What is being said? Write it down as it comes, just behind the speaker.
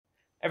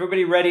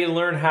Everybody ready to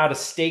learn how to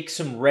stake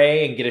some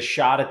Ray and get a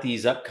shot at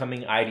these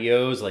upcoming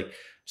IDOs like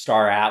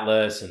Star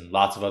Atlas and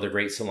lots of other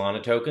great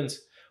Solana tokens?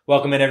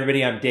 Welcome in,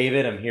 everybody. I'm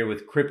David. I'm here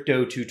with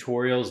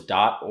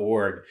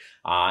cryptotutorials.org.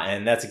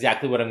 And that's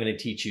exactly what I'm going to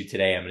teach you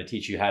today. I'm going to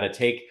teach you how to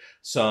take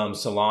some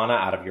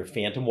Solana out of your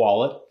Phantom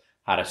wallet,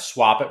 how to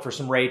swap it for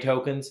some Ray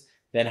tokens,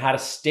 then how to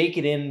stake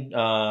it in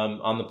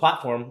on the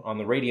platform, on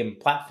the Raydium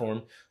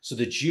platform, so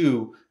that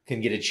you can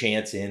get a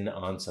chance in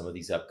on some of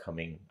these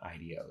upcoming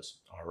IDOs.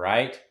 All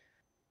right.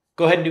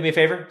 Go ahead and do me a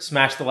favor,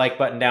 smash the like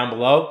button down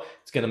below.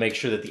 It's going to make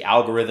sure that the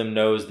algorithm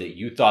knows that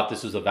you thought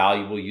this was a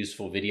valuable,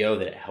 useful video,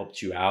 that it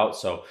helped you out.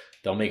 So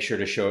they'll make sure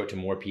to show it to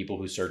more people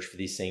who search for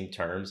these same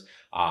terms.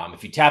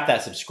 If you tap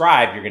that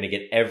subscribe, you're going to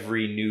get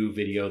every new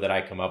video that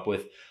I come up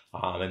with.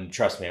 And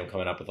trust me, I'm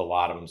coming up with a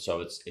lot of them.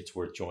 So it's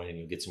worth joining.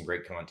 You'll get some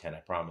great content, I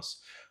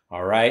promise.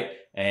 All right.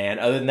 And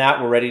other than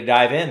that, we're ready to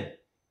dive in.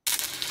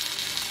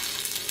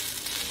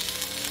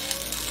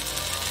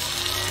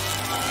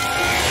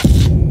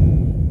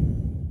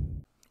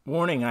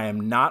 Warning, I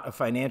am not a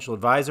financial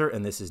advisor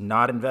and this is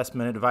not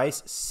investment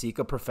advice. Seek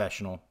a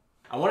professional.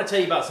 I want to tell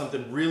you about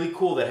something really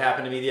cool that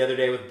happened to me the other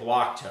day with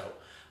Blocto.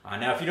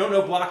 Now, if you don't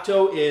know,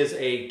 Blocto is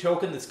a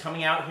token that's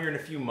coming out here in a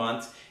few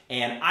months,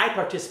 and I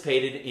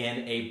participated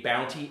in a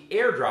bounty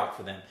airdrop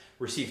for them.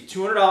 Received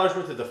 $200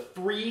 worth of the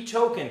free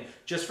token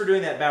just for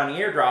doing that bounty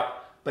airdrop,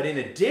 but in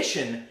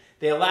addition,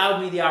 they allowed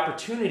me the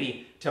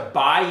opportunity to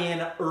buy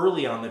in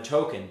early on the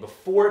token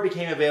before it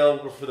became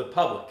available for the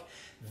public.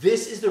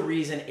 This is the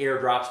reason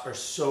airdrops are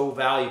so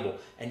valuable,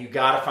 and you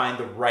gotta find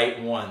the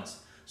right ones.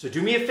 So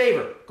do me a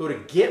favor, go to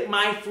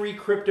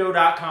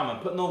getmyfreecrypto.com.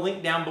 I'm putting the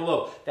link down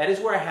below. That is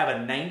where I have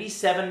a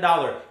 $97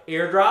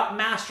 Airdrop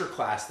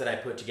Masterclass that I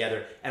put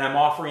together, and I'm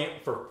offering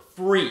it for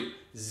free,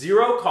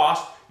 zero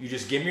cost. You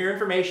just give me your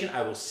information,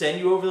 I will send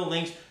you over the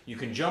links. You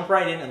can jump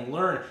right in and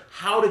learn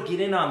how to get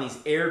in on these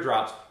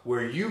airdrops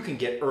where you can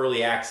get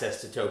early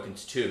access to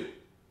tokens too.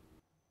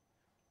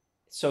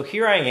 So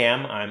here I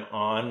am, I'm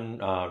on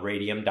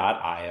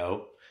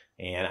Raydium.io,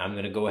 and I'm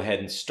going to go ahead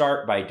and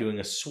start by doing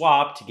a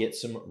swap to get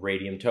some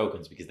Raydium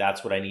tokens, because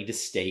that's what I need to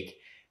stake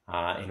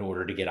in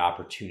order to get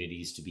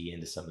opportunities to be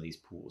into some of these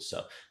pools.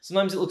 So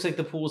sometimes it looks like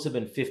the pools have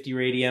been 50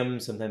 Raydium,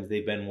 sometimes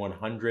they've been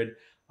 100.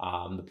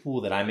 The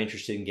pool that I'm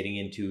interested in getting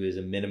into is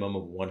a minimum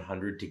of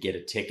 100 to get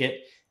a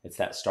ticket. It's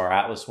that Star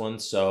Atlas one.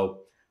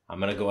 So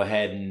I'm going to go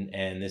ahead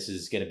and this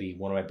is going to be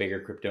one of my bigger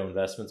crypto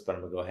investments, but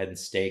I'm going to go ahead and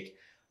stake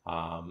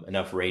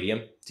enough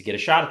Raydium to get a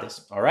shot at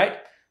this. All right.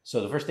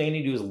 So the first thing I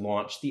need to do is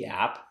launch the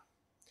app,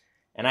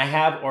 and I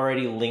have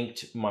already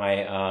linked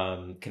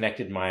my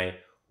connected my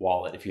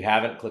wallet. If you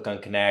haven't, click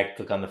on connect,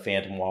 click on the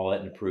Phantom wallet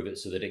and approve it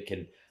so that it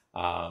can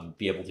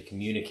be able to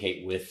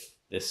communicate with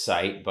this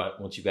site.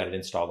 But once you've got it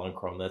installed on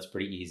Chrome, that's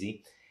pretty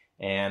easy.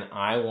 And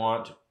I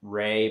want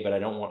Ray, but I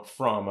don't want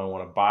from. I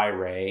want to buy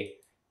Ray,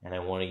 and I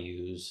want to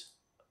use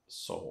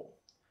Sol.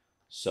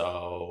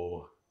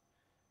 So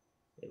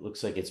it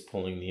looks like it's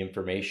pulling the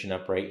information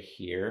up right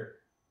here.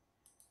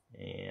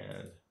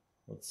 And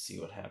let's see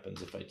what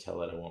happens if I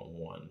tell it I want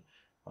one.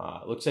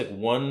 It looks like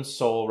one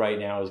Sol right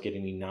now is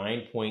getting me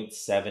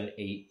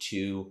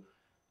 9.782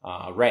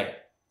 Ray.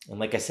 And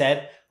like I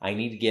said, I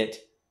need to get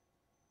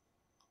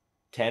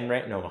 10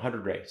 Ray, no,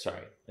 100 Ray,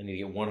 sorry. I need to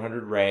get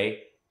 100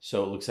 Ray.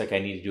 So it looks like I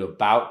need to do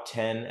about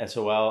 10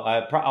 SOL.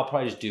 I'll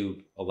probably just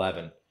do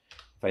 11.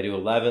 If I do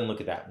 11,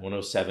 look at that,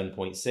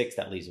 107.6.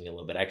 That leaves me a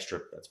little bit extra.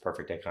 That's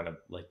perfect. I kind of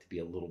like to be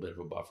a little bit of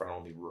a buffer. I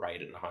don't want to be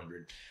right at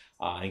 100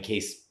 in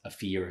case a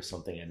fee or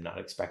something I'm not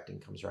expecting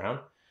comes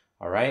around.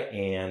 All right,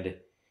 and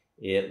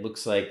it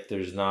looks like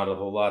there's not a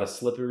whole lot of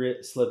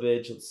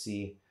slippage. Let's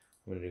see.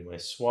 I'm going to do my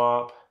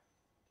swap.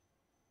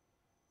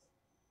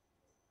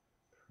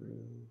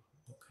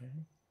 Okay.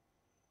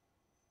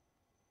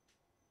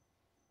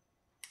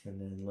 And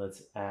then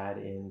let's add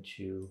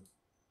into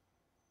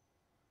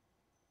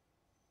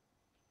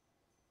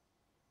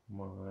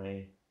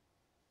my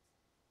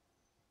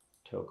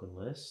token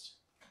list,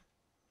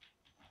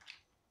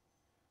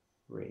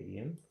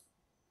 Raydium.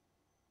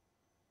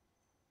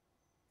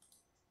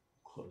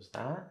 Close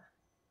that.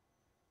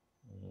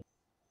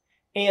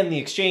 And the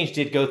exchange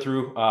did go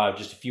through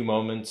just a few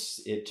moments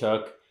it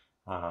took.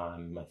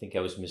 I think I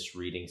was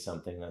misreading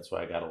something. That's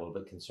why I got a little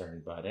bit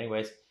concerned. But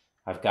anyways,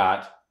 I've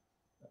got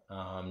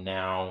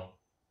now,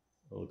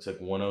 it looks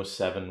like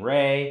 107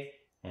 Ray.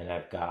 And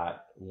I've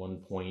got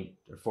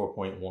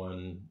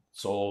 4.1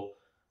 Sol.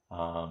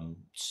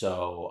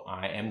 So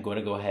I am going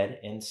to go ahead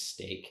and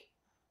stake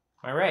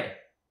my Ray.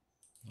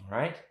 All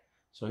right.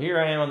 So here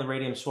I am on the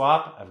Raydium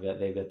swap.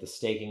 They've got the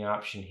staking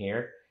option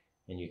here,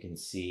 and you can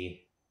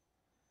see,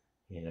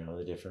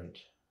 the different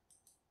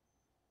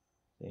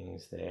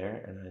things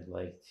there. And I'd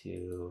like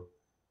to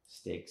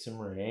stake some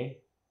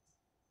Ray,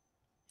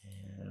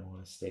 and I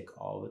want to stake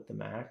all at the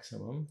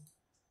maximum.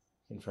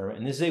 Confirm it.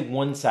 And this is a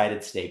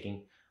one-sided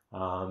staking.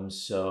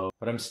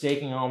 But I'm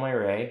staking all my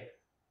Ray.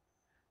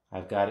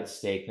 I've got it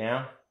staked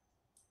now.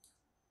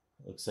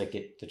 Looks like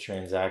the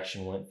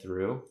transaction went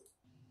through.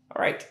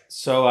 All right,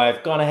 so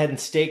I've gone ahead and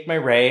staked my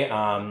Ray.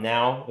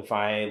 Now, if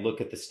I look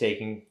at the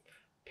staking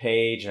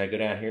page and I go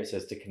down here, it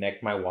says to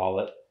connect my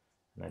wallet.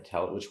 And I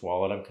tell it which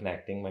wallet I'm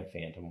connecting, my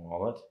Phantom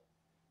wallet.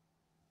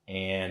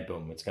 And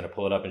boom, it's going to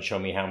pull it up and show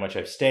me how much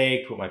I've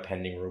staked, what my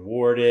pending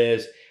reward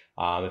is.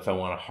 If I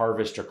want to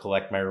harvest or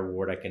collect my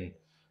reward, I can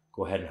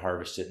go ahead and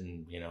harvest it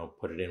and,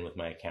 put it in with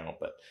my account.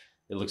 But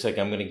it looks like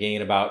I'm going to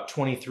gain about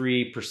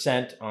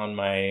 23% on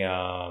my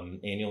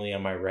annually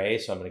on my Ray.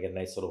 So I'm going to get a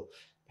nice little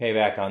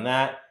payback on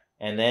that.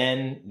 And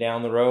then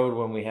down the road,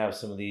 when we have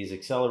some of these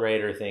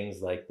accelerator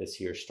things like this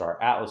here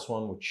Star Atlas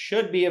one, which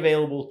should be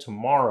available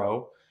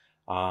tomorrow,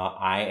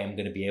 I am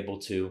going to be able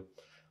to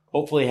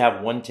hopefully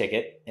have one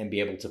ticket and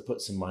be able to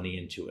put some money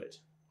into it.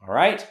 All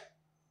right.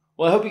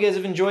 Well, I hope you guys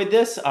have enjoyed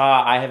this.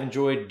 I have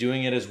enjoyed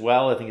doing it as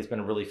well. I think it's been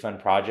a really fun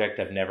project.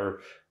 I've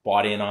never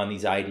bought in on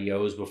these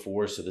IDOs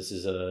before, so this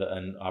is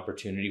an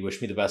opportunity.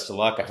 Wish me the best of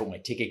luck. I hope my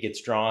ticket gets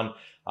drawn.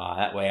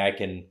 That way I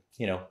can,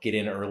 get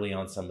in early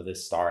on some of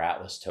this Star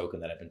Atlas token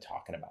that I've been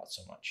talking about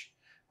so much.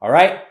 All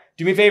right,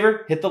 do me a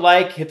favor, hit the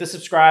like, hit the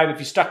subscribe. If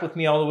you stuck with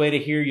me all the way to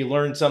here, you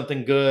learned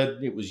something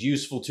good, it was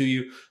useful to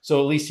you.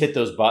 So at least hit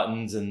those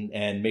buttons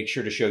and make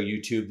sure to show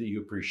YouTube that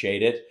you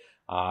appreciate it,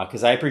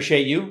 because I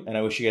appreciate you, and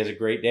I wish you guys a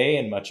great day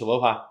and much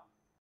aloha.